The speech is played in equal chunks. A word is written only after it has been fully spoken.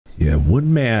Yeah,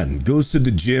 one man goes to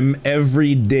the gym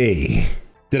every day.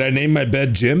 Did I name my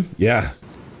bed Jim? Yeah.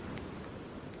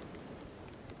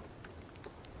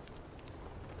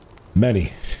 Many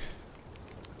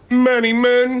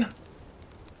men.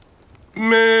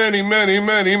 Many men.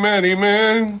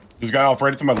 There's a guy off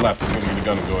right to my left. He's gonna get a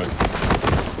gun and go in.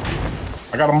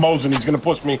 I got him mosing. He's gonna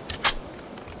push me.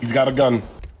 He's got a gun.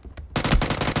 At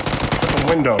the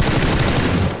window.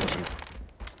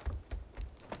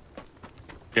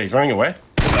 Okay, he's running away.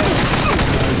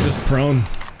 He's just prone.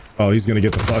 Oh, he's gonna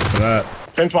get the fuck for that.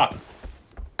 Same spot.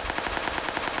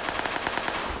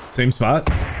 Same spot?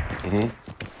 Mm-hmm.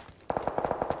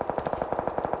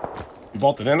 He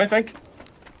vaulted in, I think.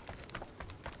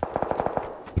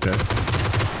 Okay.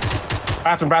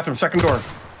 Bathroom, second door.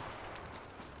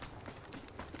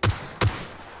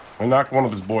 I knocked one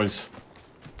of his boys.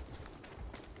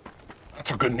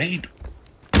 That's a grenade.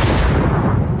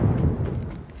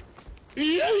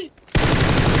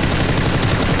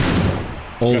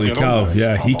 Holy cow.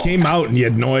 Yeah, he came out and he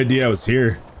had no idea I was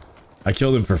here. I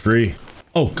killed him for free.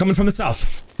 Oh, coming from the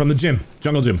south. From the gym.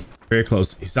 Jungle gym. Very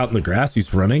close. He's out in the grass.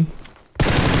 He's running.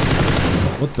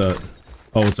 What the?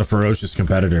 Oh, it's a ferocious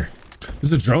competitor.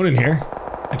 There's a drone in here.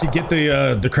 I could get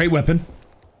the crate weapon.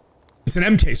 It's an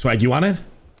MK swag. You want it?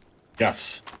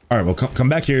 Yes. All right, well, come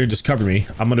back here. Just cover me.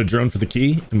 I'm going to drone for the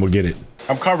key and we'll get it.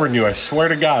 I'm covering you. I swear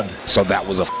to God. So that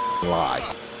was a lie.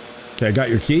 Okay, I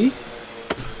got your key.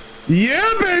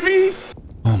 Yeah, baby.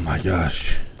 Oh my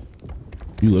gosh.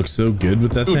 You look so good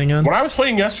with that thing on. When I was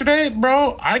playing yesterday,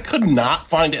 bro, I could not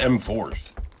find M4s.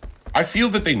 I feel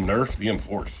that they nerfed the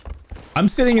M4s. I'm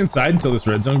sitting inside until this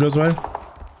red zone goes away.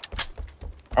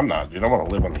 I'm not, dude. I want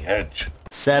to live on the edge.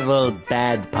 Several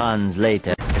bad puns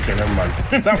later. Okay, never mind.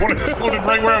 That one exploded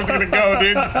right where I was gonna go,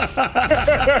 dude.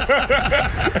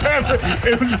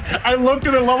 I looked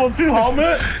at a level 2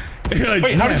 helmet. Like,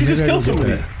 wait, how did you just kill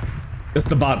somebody? That's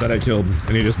the bot that I killed,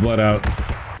 and he just bled out.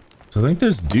 So I think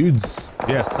there's dudes.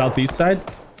 Yeah, southeast side.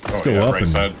 Let's go up right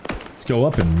and side. Let's go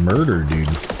up and murder, dude.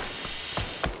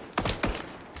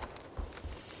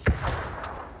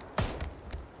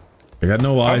 I got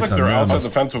no eyes like on they're them. outside the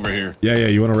fence over here. Yeah, yeah.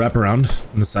 You want to wrap around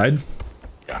on the side?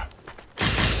 Yeah.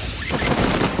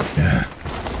 Yeah.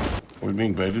 Are we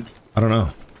being baited? I don't know.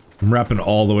 I'm wrapping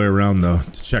all the way around though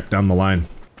to check down the line.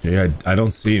 Yeah, I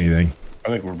don't see anything. I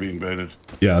think we're being baited.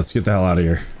 Yeah, let's get the hell out of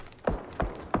here.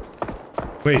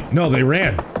 Wait, no, they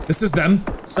ran. This is them.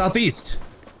 Southeast.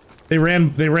 They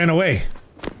ran away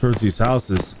towards these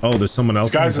houses. Oh, there's someone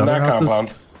else Guys in that houses?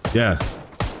 compound. Yeah.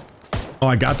 Oh,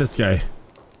 I got this guy.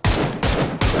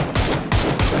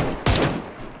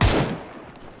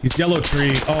 He's yellow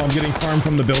tree. Oh, I'm getting farmed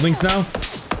from the buildings now.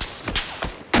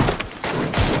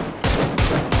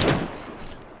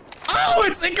 Oh,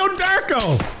 it's Inco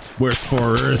Darko. Where's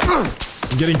For Earth?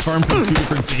 I'm getting farmed from 2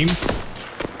 different teams.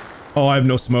 Oh, I have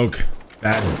no smoke.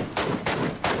 Bad.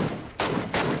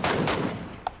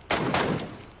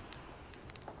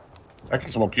 I can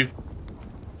smoke you.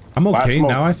 I'm okay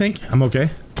now, I think. I'm okay.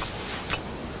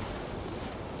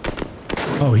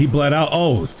 Oh, he bled out.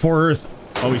 Oh, For Earth.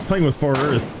 Oh, he's playing with For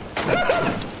Earth.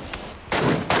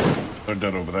 They're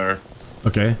dead over there.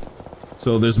 Okay.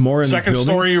 So there's more in this building.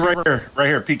 Second story right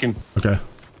here, peeking. Okay.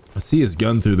 I see his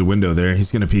gun through the window there.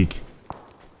 He's gonna peek.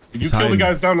 Did you kill the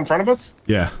guys down in front of us?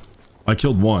 Yeah. I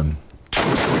killed one.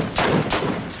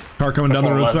 Car coming down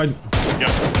the roadside. Yep.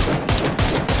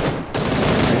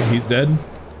 Okay, he's dead.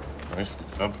 Nice.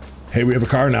 Up. Hey, we have a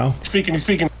car now. He's speaking. He's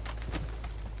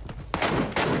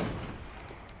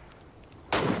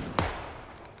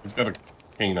got a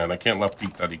canine. I can't left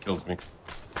peek that. He kills me.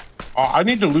 Oh, I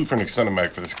need to loot for an extended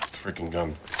mag for this freaking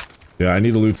gun. Yeah, I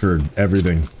need to loot for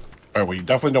everything. All right, well, you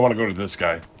definitely don't want to go to this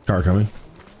guy. Car coming.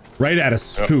 Right at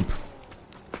us. Yep. Coop.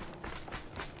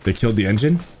 They killed the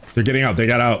engine. They're getting out. They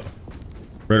got out.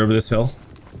 Right over this hill.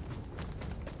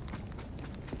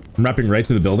 I'm wrapping right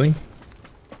to the building.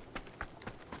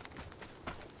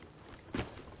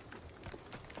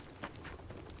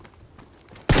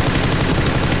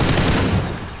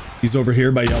 He's over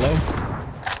here by yellow.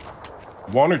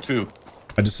 1 or 2?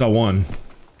 I just saw one.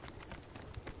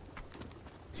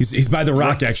 He's by the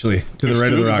rock, actually. To the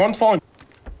right of the rock. One's falling.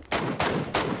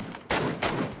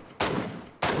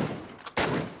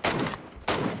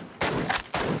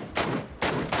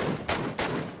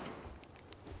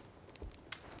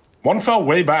 One fell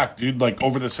way back, dude, like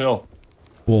over this hill.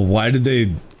 Well, why did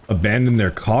they abandon their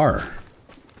car?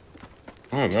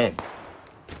 I don't know.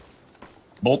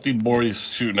 Bolty boys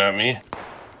shooting at me.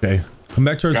 Okay, come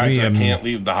back towards guys me. I can't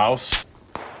leave the house.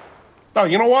 No,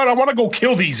 you know what? I want to go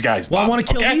kill these guys. Bob. Well, I want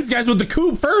to kill these guys with the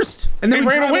coupe first. And then He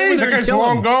we ran drive away. over That there and guy's kill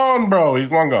long him. gone, bro.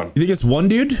 He's long gone. You think it's one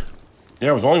dude?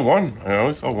 Yeah, it was only one. I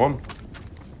only saw one.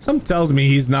 Something tells me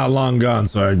he's not long gone,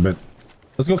 sorry, but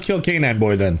let's go kill Canine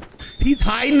Boy then. He's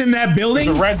hiding in that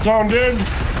building. The red zone, dude.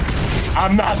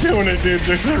 I'm not doing it, dude.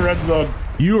 There's the red zone.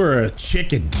 You are a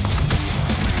chicken.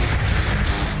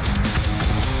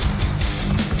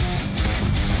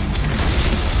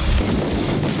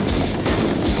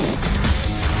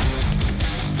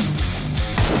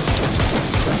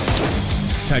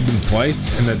 Tagged him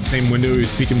twice in that same window he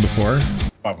was peeking before.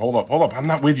 Bob, hold up, hold up. I'm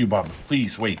not with you, Bob.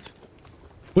 Please wait.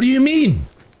 What do you mean?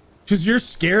 Because you're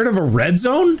scared of a red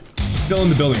zone? Still in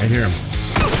the building, I hear him.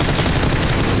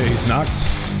 Okay, he's knocked.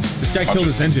 This guy killed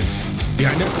his engine.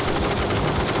 Behind us.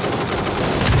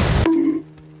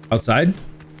 Outside?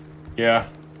 Yeah,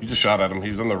 you just shot at him.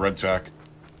 He was on the red jack.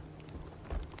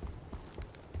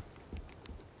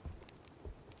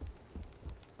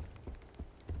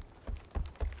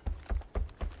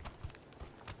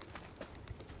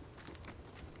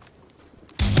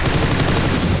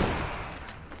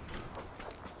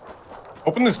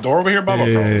 Open this door over here, Bob.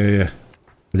 Yeah.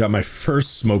 I got my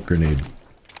first smoke grenade.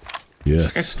 This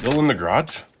guy's Yes. still in the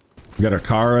garage? We got our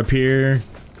car up here.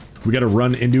 We got to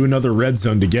run into another red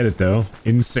zone to get it, though.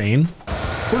 Insane.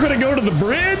 We're going to go to the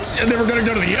bridge, and then we're going to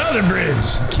go to the other bridge.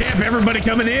 Camp everybody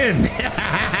coming in.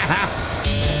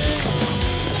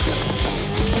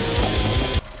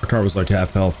 Our car was like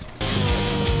half health.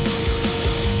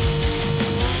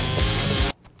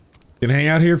 You can hang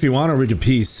out here if you want, or we can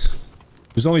peace.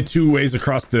 There's only two ways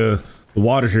across the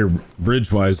water here,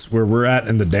 bridge-wise, where we're at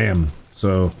and the dam.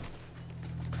 So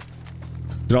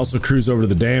you could also cruise over to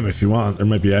the dam if you want. There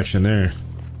might be action there.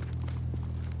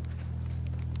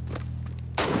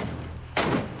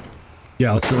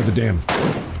 Yeah, let's go to the dam.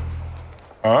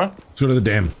 Huh? Let's go to the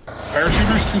dam.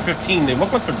 Parachuters 215. They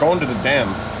look like they're going to the dam.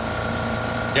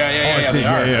 Yeah, they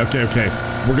are. Yeah, okay.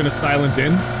 We're gonna silent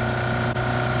in.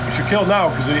 You should kill now,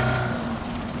 because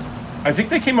I think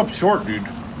they came up short, dude.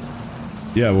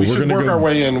 Yeah, well, We we're should gonna work go. our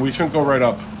way in. We shouldn't go right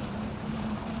up.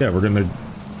 Yeah, we're gonna.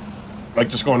 Like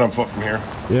just going on foot from here.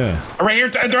 Yeah. Right here,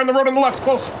 they're on the road on the left,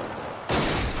 close.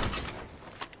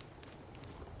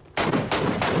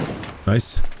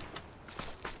 Nice.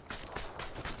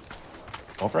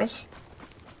 All for us?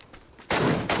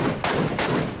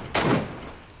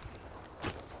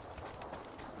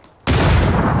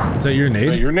 Is that your nade?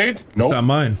 Is that your nade? It's Nope. not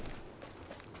mine.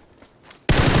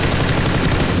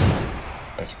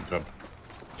 Nice, good job.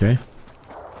 Okay.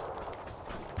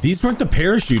 These weren't the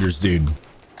parachuters, dude.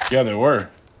 Yeah, they were.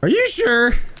 Are you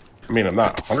sure? I mean, I'm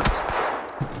not 100%.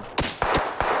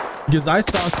 Because I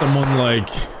saw someone like...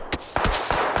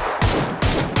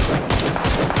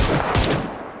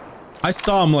 I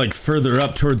saw him like further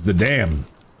up towards the dam.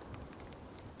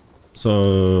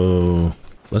 So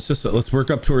let's work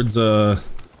up towards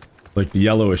like the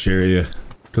yellowish area,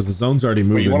 because the zone's already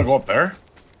moving. Wait, you want to go up there?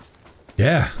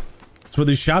 Yeah, that's where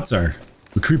these shots are.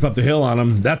 We creep up the hill on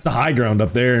them. That's the high ground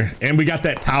up there, and we got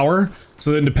that tower.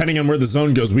 So then, depending on where the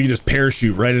zone goes, we can just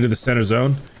parachute right into the center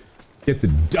zone. Get the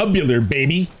W,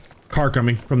 baby. Car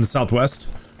coming from the southwest,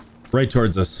 right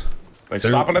towards us. They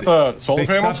stopping at the solar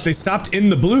They panels? stopped, they stopped in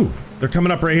the blue. They're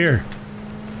coming up right here.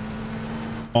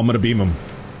 Oh, I'm gonna beam them.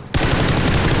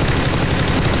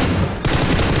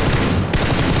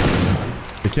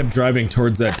 They kept driving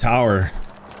towards that tower.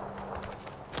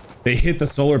 They hit the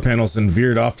solar panels and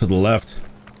veered off to the left.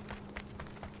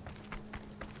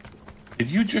 Did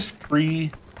you just They're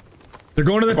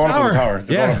going to the They're going tower. up to the tower.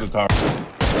 They're Yeah. going up to the tower.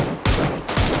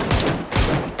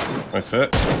 That's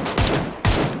it.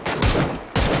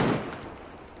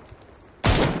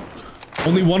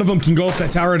 Only one of them can go up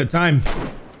that tower at a time.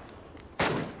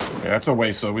 Yeah, that's a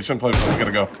waste, so we shouldn't play with them. We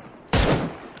gotta go.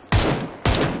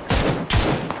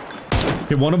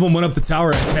 Okay, one of them went up the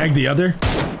tower and tagged the other.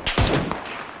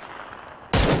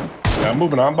 Yeah, I'm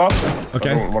moving on, Bob.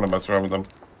 Okay. I don't want to mess around with them.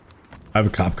 I have a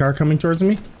cop car coming towards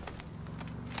me.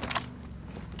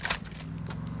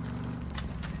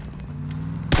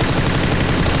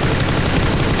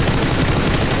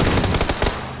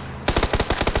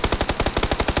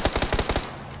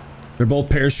 They're both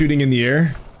parachuting in the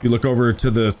air. If you look over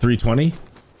to the 320.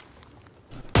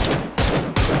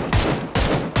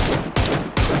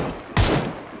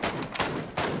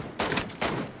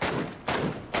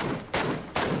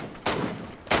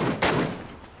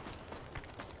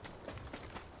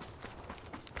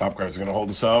 Top guy's gonna hold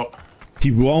us out.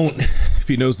 He won't if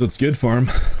he knows what's good for him.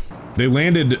 They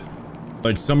landed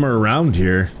like somewhere around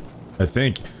here, I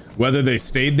think. Whether they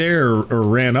stayed there or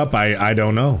ran up, I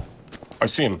don't know. I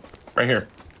see him right here.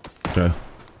 Okay.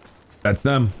 That's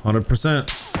them, 100%.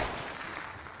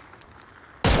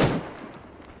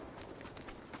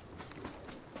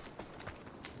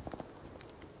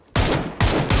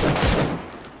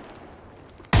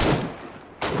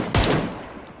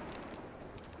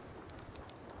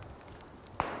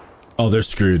 Oh, they're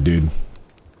screwed, dude.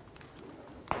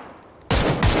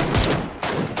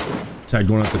 Tagged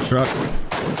one at the truck.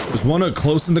 There's one up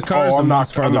close in the cars and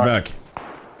one's farther back.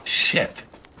 Shit.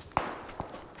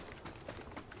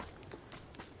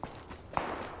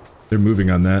 They're moving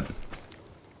on that.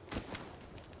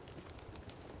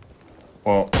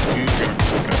 Well, just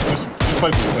play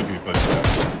for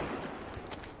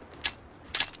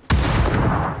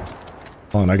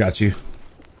Hold on, I got you.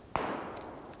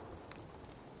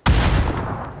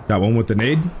 Got one with the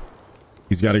nade.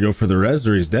 He's got to go for the res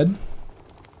or he's dead.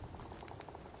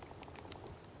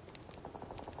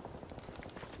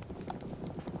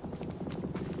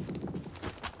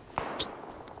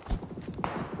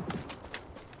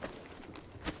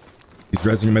 He's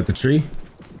resing him at the tree.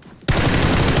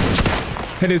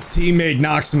 And his teammate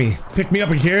knocks me. Pick me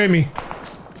up and carry me.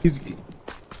 He's...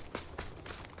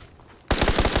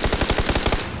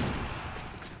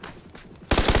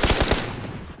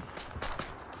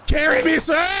 Carry me,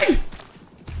 son!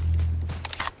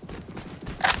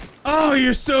 Oh,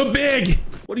 you're so big!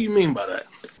 What do you mean by that?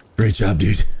 Great job,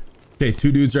 dude. Okay,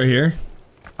 2 dudes right here.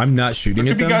 I'm not shooting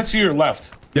at them. You guys to your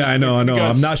left. Yeah, I know.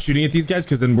 I'm not shooting at these guys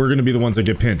because then we're going to be the ones that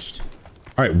get pinched.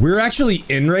 All right, we're actually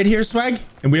in right here, Swag,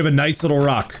 and we have a nice little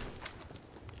rock.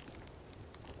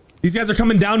 These guys are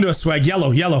coming down to us, Swag.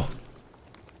 Yellow, yellow.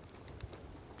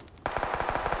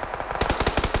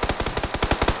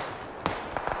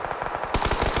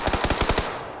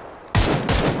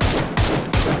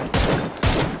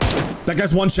 That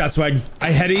guy's one shot, Swag. I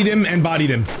headed him and bodied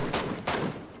him.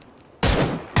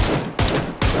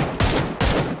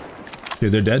 Okay,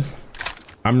 they're dead.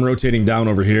 I'm rotating down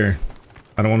over here.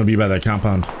 I don't want to be by that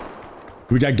compound.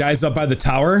 We got guys up by the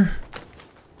tower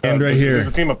and right here. There's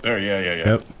a team up there. Yeah.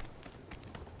 Yep.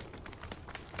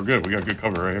 We're good. We got good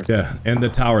cover right here. Yeah, and the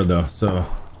tower though. So,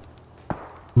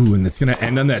 ooh, and it's gonna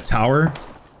end on that tower.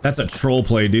 That's a troll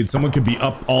play, dude. Someone could be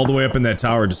up all the way up in that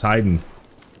tower, just hiding.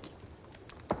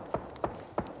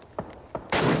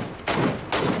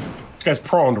 This guy's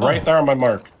proned right there on my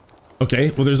mark.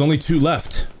 Okay, well, there's only 2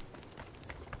 left.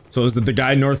 So is it the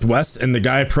guy northwest and the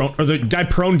guy prone, or the guy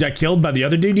prone got killed by the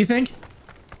other dude, do you think?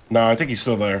 No, I think he's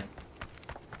still there.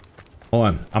 Hold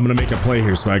on. I'm going to make a play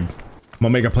here, Swag. I'm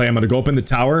going to make a play. I'm going to go up in the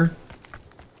tower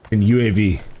and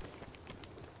UAV.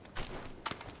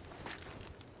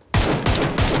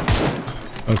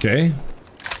 Okay.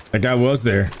 That guy was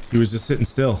there. He was just sitting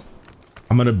still.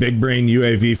 I'm going to big brain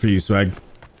UAV for you, Swag.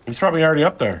 He's probably already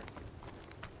up there.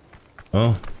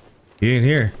 Oh, he ain't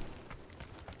here.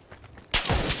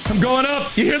 I'm going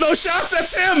up. You hear those shots?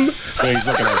 That's him. Yeah, he's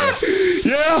looking at me.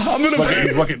 Yeah, I'm gonna.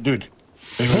 He's looking, dude.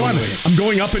 Hold on. I'm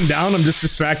going up and down. I'm just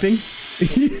distracting.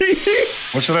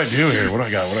 What should I do here? What do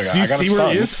I got? Do you see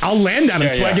where he is? I'll land on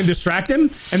him so I can distract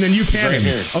him, and then you pan him.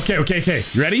 Here. Okay.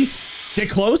 You ready? Get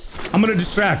close. I'm gonna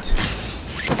distract.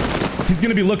 He's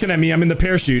gonna be looking at me. I'm in the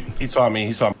parachute. He saw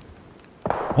me.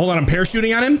 Hold on. I'm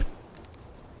parachuting on him.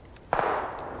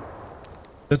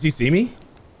 Does he see me?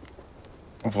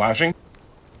 I'm flashing.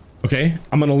 Okay,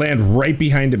 I'm gonna land right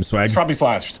behind him, Swag. He's probably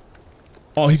flashed.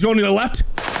 Oh, he's going to the left?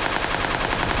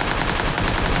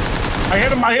 I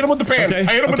hit him with the pan. Okay,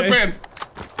 I hit him with the pan.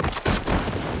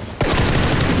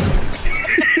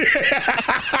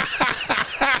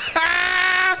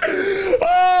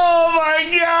 Oh my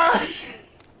gosh!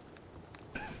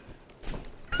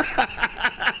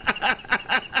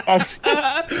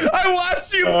 I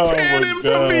watched you pan him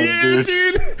from the air,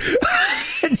 dude.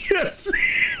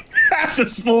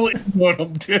 Just fully what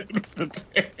I'm doing with the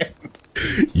pan.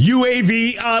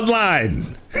 UAV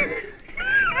online.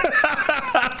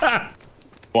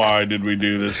 Why did we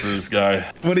do this to this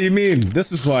guy? What do you mean?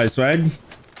 This is why, Swag.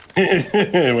 wait,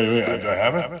 do I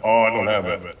have it? Oh, I don't have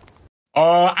it.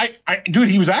 Dude,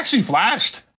 he was actually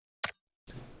flashed.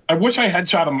 I wish I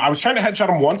headshot him. I was trying to headshot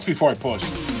him once before I pushed.